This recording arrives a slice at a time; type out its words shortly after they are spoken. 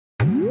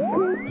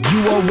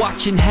You are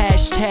watching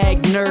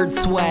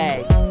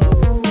 #NerdSwag.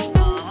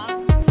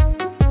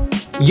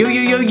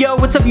 Yo,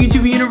 what's up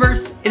YouTube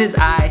universe? It is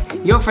I,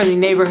 your friendly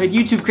neighborhood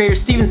YouTube creator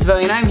Steven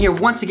Savelli, and I'm here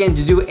once again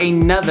to do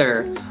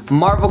another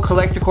Marvel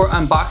Collector Corps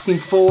unboxing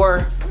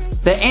for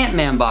the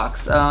Ant-Man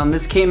box.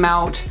 This came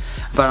out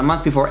about a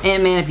month before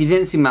Ant-Man. If you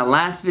didn't see my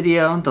last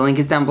video, the link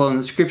is down below in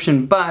the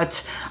description,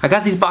 but I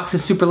got these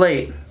boxes super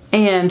late,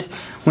 and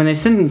when they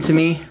sent them to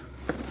me,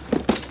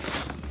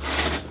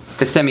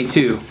 they sent me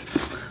two,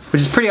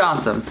 which is pretty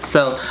awesome.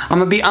 So I'm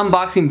gonna be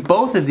unboxing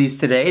both of these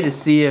today to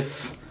see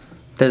if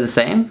they're the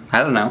same. I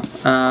don't know.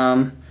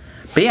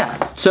 But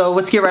yeah, so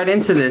let's get right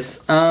into this.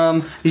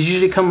 These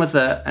usually come with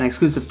an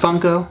exclusive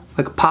Funko,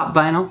 like a pop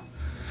vinyl.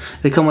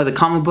 They come with a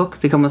comic book.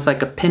 They come with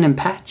like a pin and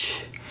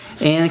patch.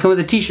 And they come with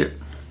a t-shirt.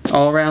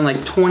 All around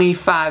like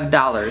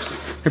 $25.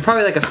 They're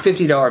probably like a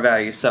 $50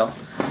 value. So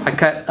I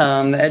cut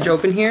the edge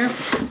open here.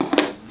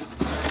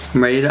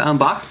 I'm ready to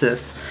unbox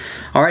this.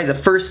 All right, the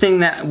first thing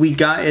that we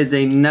got is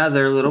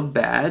another little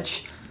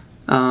badge,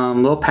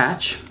 little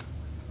patch.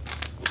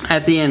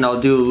 At the end, I'll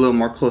do a little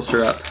more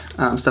closer up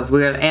stuff. We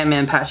got an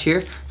Ant-Man patch here.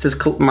 It says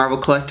Marvel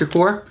Collector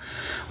Corps.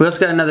 We also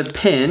got another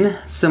pin,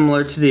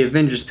 similar to the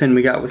Avengers pin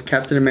we got with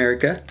Captain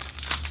America.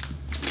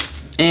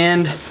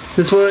 And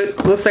this is what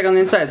it looks like on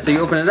the inside. So you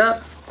open it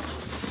up,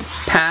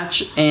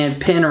 patch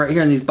and pin right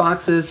here in these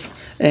boxes,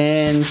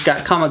 and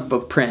got comic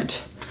book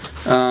print.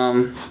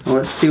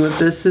 Let's see what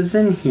this is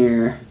in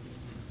here.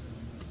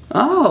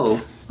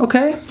 Oh,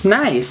 okay,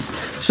 nice.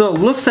 So it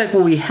looks like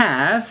what we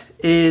have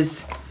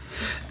is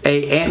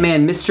a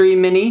Ant-Man Mystery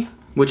Mini,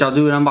 which I'll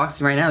do an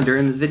unboxing right now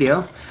during this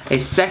video. A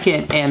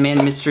second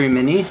Ant-Man Mystery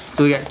Mini.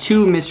 So we got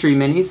two Mystery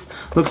Minis.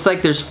 Looks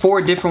like there's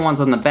 4 different ones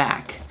on the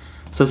back.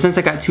 So since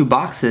I got 2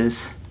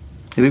 boxes,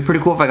 it'd be pretty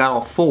cool if I got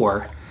all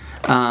 4.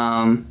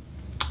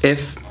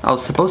 If I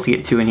was supposed to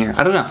get 2 in here,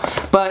 I don't know.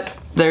 But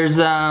there's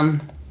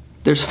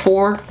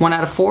 4, 1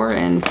 out of 4,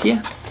 and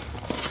yeah.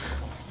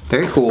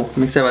 Very cool,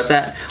 I'm excited about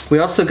that. We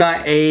also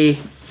got a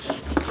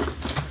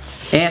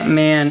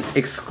Ant-Man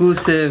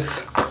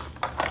exclusive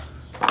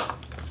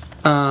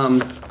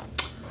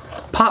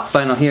pop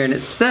vinyl here, and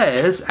it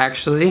says,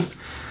 actually,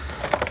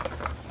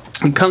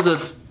 it comes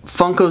with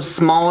Funko's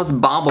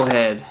smallest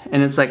bobblehead,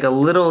 and it's like a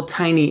little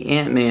tiny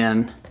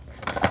Ant-Man.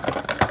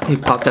 He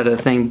popped out of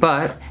the thing,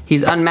 but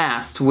he's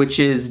unmasked, which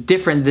is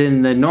different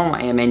than the normal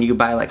Ant-Man you could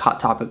buy like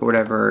Hot Topic or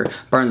whatever, or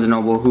Barnes &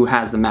 Noble, who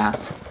has the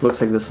mask. Looks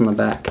like this on the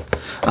back.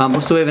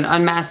 So we have an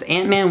unmasked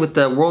Ant-Man with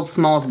the world's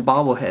smallest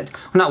bobblehead.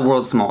 Well, not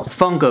world's smallest,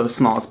 Funko's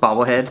smallest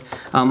bobblehead.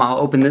 I'll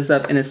open this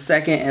up in a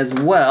second as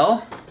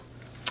well.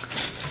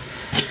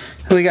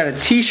 We got a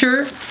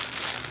t-shirt,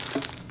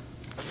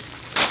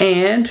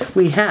 and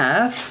we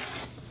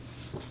have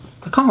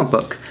a comic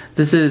book.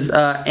 This is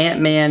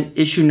Ant-Man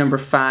issue number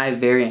 5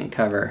 variant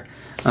cover,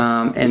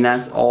 and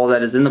that's all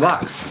that is in the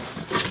box.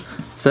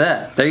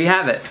 So there you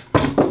have it.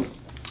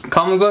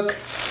 Comic book,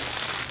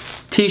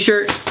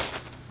 t-shirt,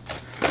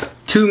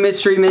 2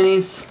 mystery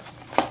minis,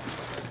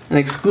 an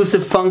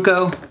exclusive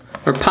Funko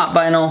or pop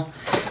vinyl,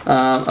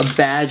 a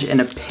badge,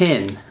 and a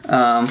pin.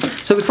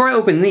 So before I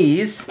open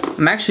these,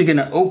 I'm actually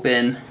gonna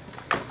open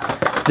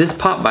this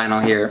pop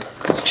vinyl here.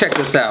 Let's check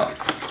this out.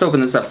 Let's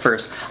open this up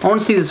first. I wanna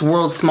see this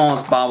world's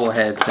smallest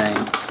bobblehead thing.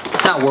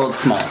 Not world's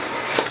smallest,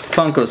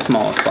 Funko's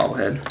smallest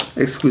bobblehead,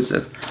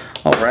 exclusive.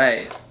 All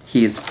right,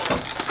 he's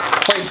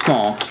quite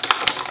small.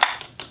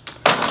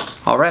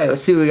 All right,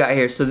 let's see what we got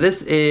here. So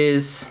this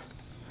is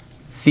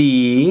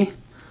the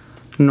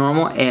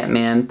normal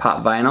Ant-Man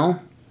pop vinyl.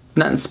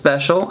 Nothing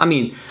special. I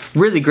mean,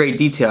 really great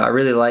detail. I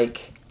really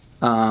like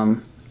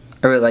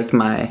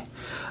my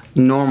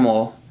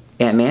normal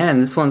Ant-Man,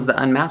 and this one's the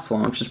unmasked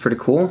one, which is pretty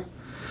cool.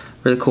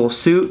 Really cool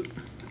suit.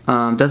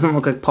 Doesn't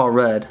look like Paul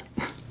Rudd.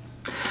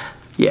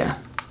 Yeah,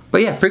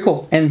 but yeah, pretty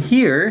cool. And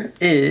here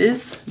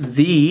is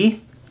the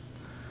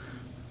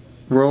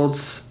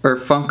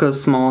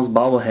Funko's smallest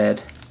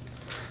bobblehead.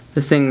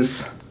 This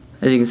thing's,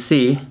 as you can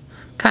see,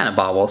 kind of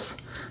bobbles.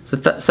 It's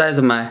the size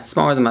of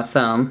smaller than my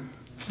thumb.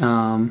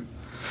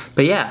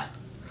 But yeah,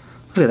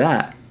 look at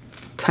that.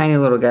 Tiny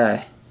little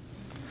guy.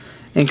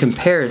 In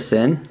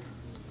comparison,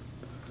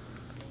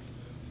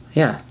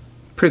 yeah,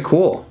 pretty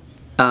cool.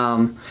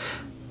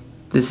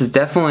 This is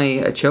definitely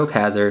a choke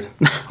hazard.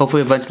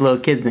 Hopefully a bunch of little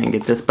kids didn't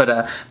get this,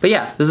 but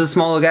yeah, this is a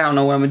small little guy. I don't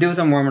know what I'm gonna do with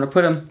him, where I'm gonna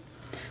put him.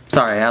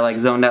 Sorry, I like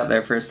zoned out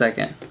there for a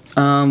second.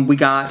 We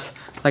got,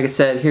 like I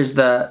said, here's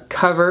the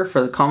cover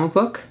for the comic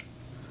book.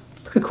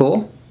 Pretty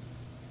cool.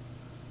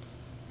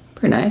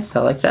 Pretty nice, I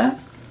like that.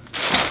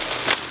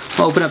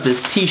 I'll open up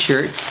this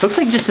t-shirt. Looks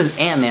like it just says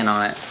Ant-Man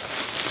on it.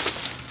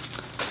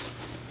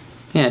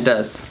 Yeah, it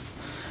does.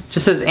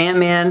 Just says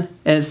Ant-Man,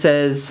 and it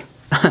says,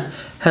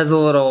 has a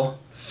little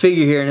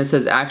figure here, and it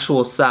says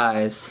actual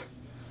size.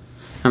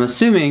 I'm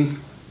assuming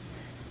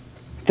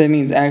that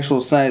means actual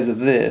size of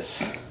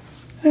this.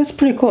 That's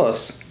pretty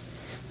close.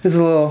 This is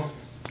a little,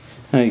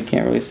 I know you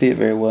can't really see it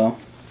very well.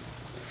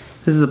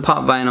 This is the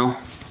pop vinyl.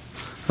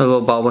 A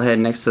little bobblehead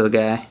next to the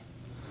guy.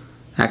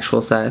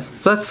 Actual size.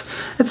 So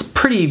that's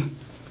pretty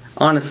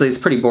honestly, it's a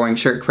pretty boring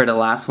shirt compared to the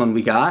last one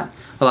we got.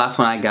 The last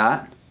one I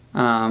got.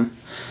 And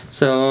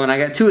I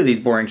got 2 of these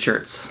boring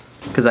shirts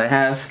because I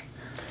have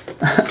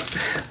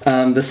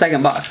the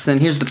second box. And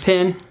here's the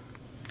pin,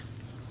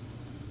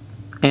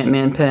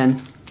 Ant-Man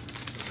pen,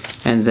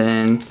 and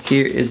then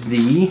here is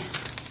the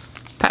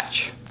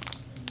patch.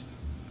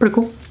 Pretty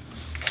cool.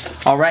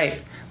 All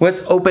right,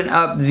 let's open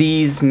up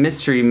these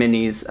mystery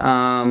minis.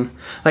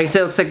 Like I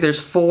said, it looks like there's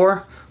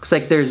 4. Looks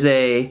like there's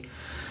a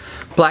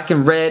black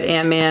and red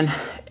Ant-Man,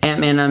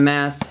 Ant-Man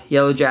Unmasked,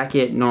 Yellow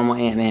Jacket, normal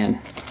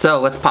Ant-Man. So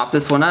let's pop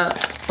this one up,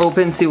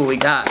 open, see what we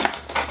got.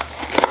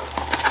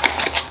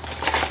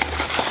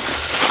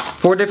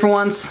 4 different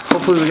ones.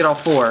 Hopefully we get all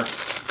 4. All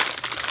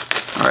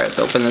right, let's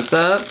open this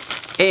up.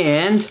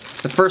 And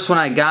the first one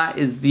I got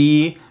is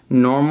the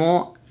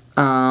normal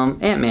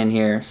Ant-Man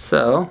here.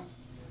 So,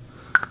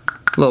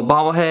 little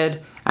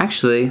bobblehead.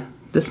 Actually,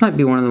 this might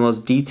be one of the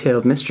most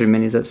detailed mystery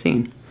minis I've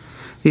seen.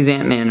 These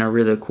Ant-Man are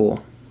really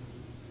cool.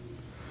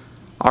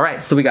 All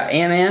right, so we got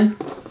Ant-Man.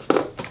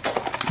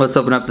 Let's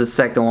open up the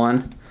second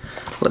one.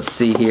 Let's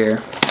see here.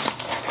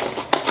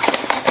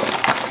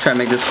 Try to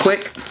make this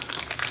quick.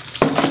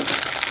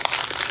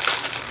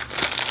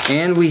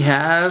 And we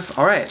have,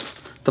 all right,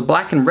 the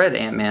black and red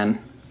Ant-Man.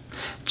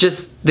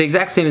 Just the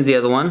exact same as the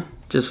other one,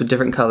 just with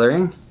different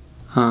coloring.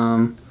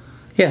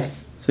 Yeah,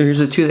 so here's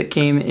the 2 that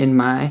came in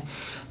my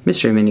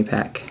mystery mini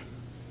pack.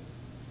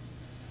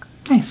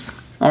 Nice.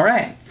 All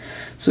right,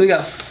 so we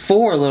got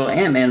 4 little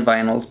Ant-Man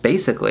vinyls,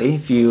 basically,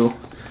 if you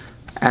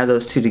add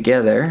those 2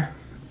 together,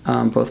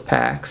 both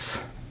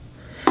packs.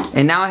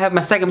 And now I have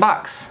my second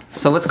box.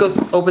 So let's go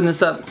open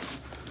this up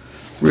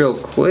real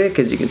quick.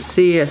 As you can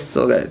see, I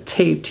still got it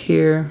taped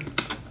here.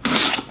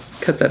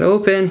 Cut that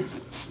open.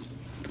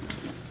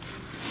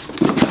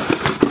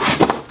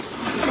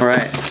 All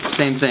right,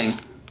 same thing.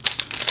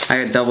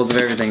 I got doubles of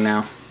everything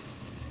now.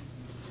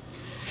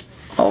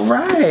 All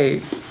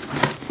right.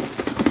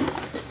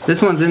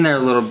 This one's in there a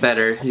little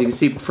better. You can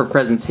see for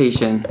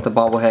presentation, the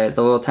bobblehead,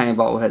 the little tiny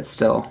bobblehead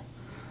still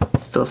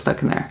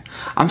stuck in there.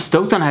 I'm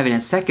stoked on having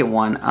a second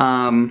one.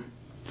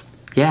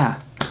 Yeah.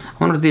 I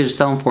wonder what these are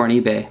selling for on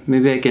eBay.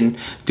 Maybe I can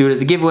do it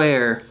as a giveaway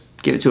or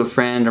give it to a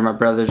friend or my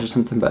brothers or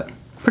something, but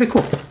pretty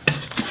cool.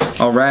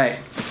 All right.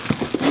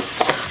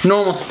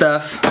 Normal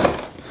stuff.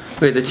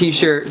 We got the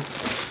t-shirt.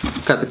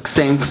 Got the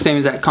same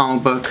as that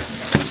comic book.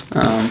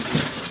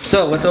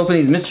 So let's open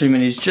these mystery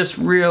minis just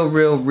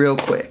real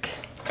quick.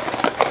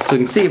 So we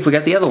can see if we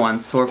got the other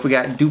ones or if we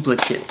got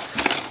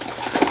duplicates.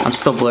 I'm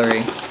still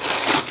blurry.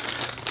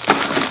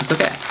 It's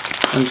okay.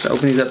 I'm just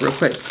open these up real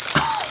quick.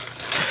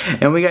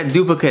 And we got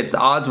duplicates. The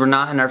odds were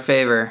not in our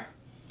favor.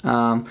 So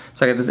I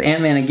got this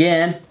Ant-Man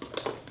again.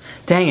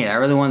 Dang it, I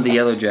really wanted the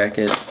Yellow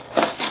Jacket.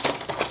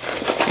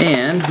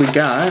 And we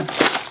got...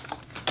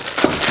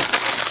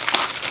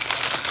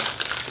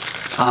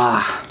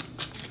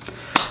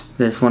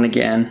 this one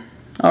again.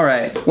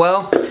 Alright,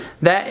 well,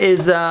 that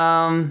is the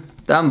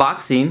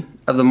unboxing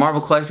of the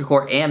Marvel Collector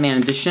Corps Ant-Man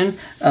edition.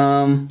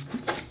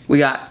 We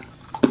got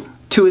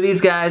 2 of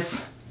these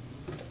guys.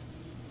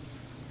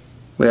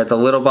 We got the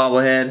little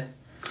bobblehead.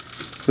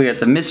 We got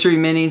the mystery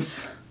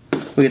minis.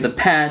 We got the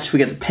patch. We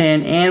got the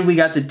pen. And we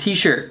got the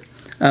t-shirt.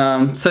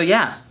 So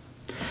yeah.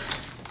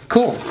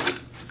 Cool.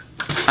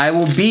 I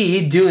will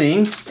be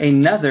doing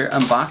another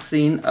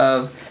unboxing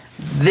of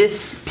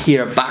this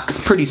here box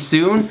pretty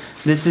soon.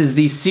 This is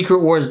the Secret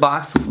Wars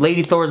box.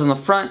 Lady Thor's on the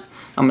front.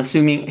 I'm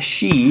assuming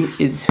she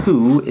is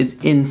who is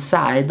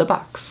inside the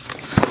box.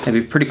 That'd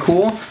be pretty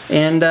cool.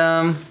 And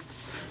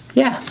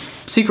yeah,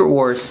 Secret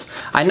Wars.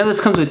 I know this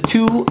comes with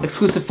 2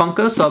 exclusive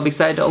Funkos, so I'll be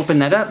excited to open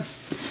that up.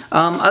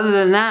 Other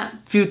than that,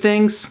 few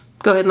things.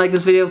 Go ahead and like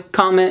this video,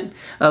 comment.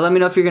 Let me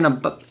know if you're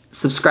gonna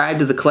subscribe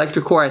to the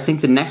Collector Corps. I think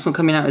the next one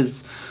coming out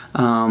is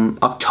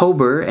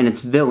October, and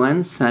it's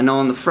villains. And I know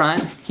on the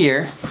front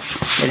here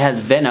it has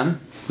Venom,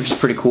 which is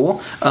pretty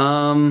cool.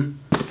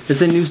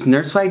 This is a new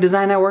Nerd Swag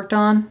design I worked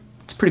on.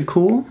 It's pretty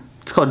cool.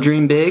 It's called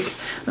Dream Big.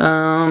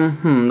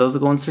 Those will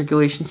go in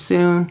circulation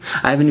soon.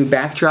 I have a new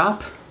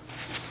backdrop,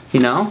 you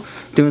know,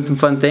 doing some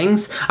fun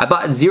things. I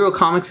bought 0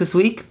 comics this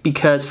week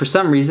because for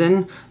some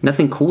reason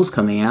nothing cool's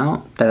coming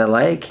out that I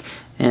like,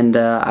 and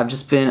I've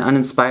just been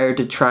uninspired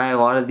to try a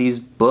lot of these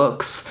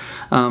books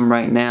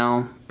right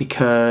now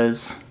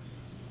because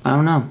I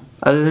don't know,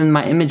 other than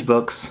my Image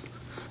books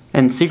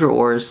and Secret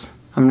Wars,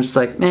 I'm just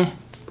like meh,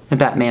 and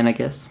Batman I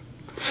guess.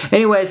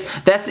 Anyways,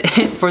 that's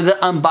it for the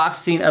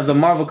unboxing of the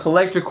Marvel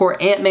Collector Corps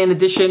Ant-Man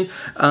edition.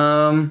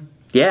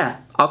 Yeah,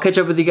 I'll catch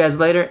up with you guys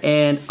later,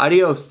 and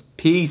adios.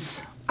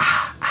 Peace.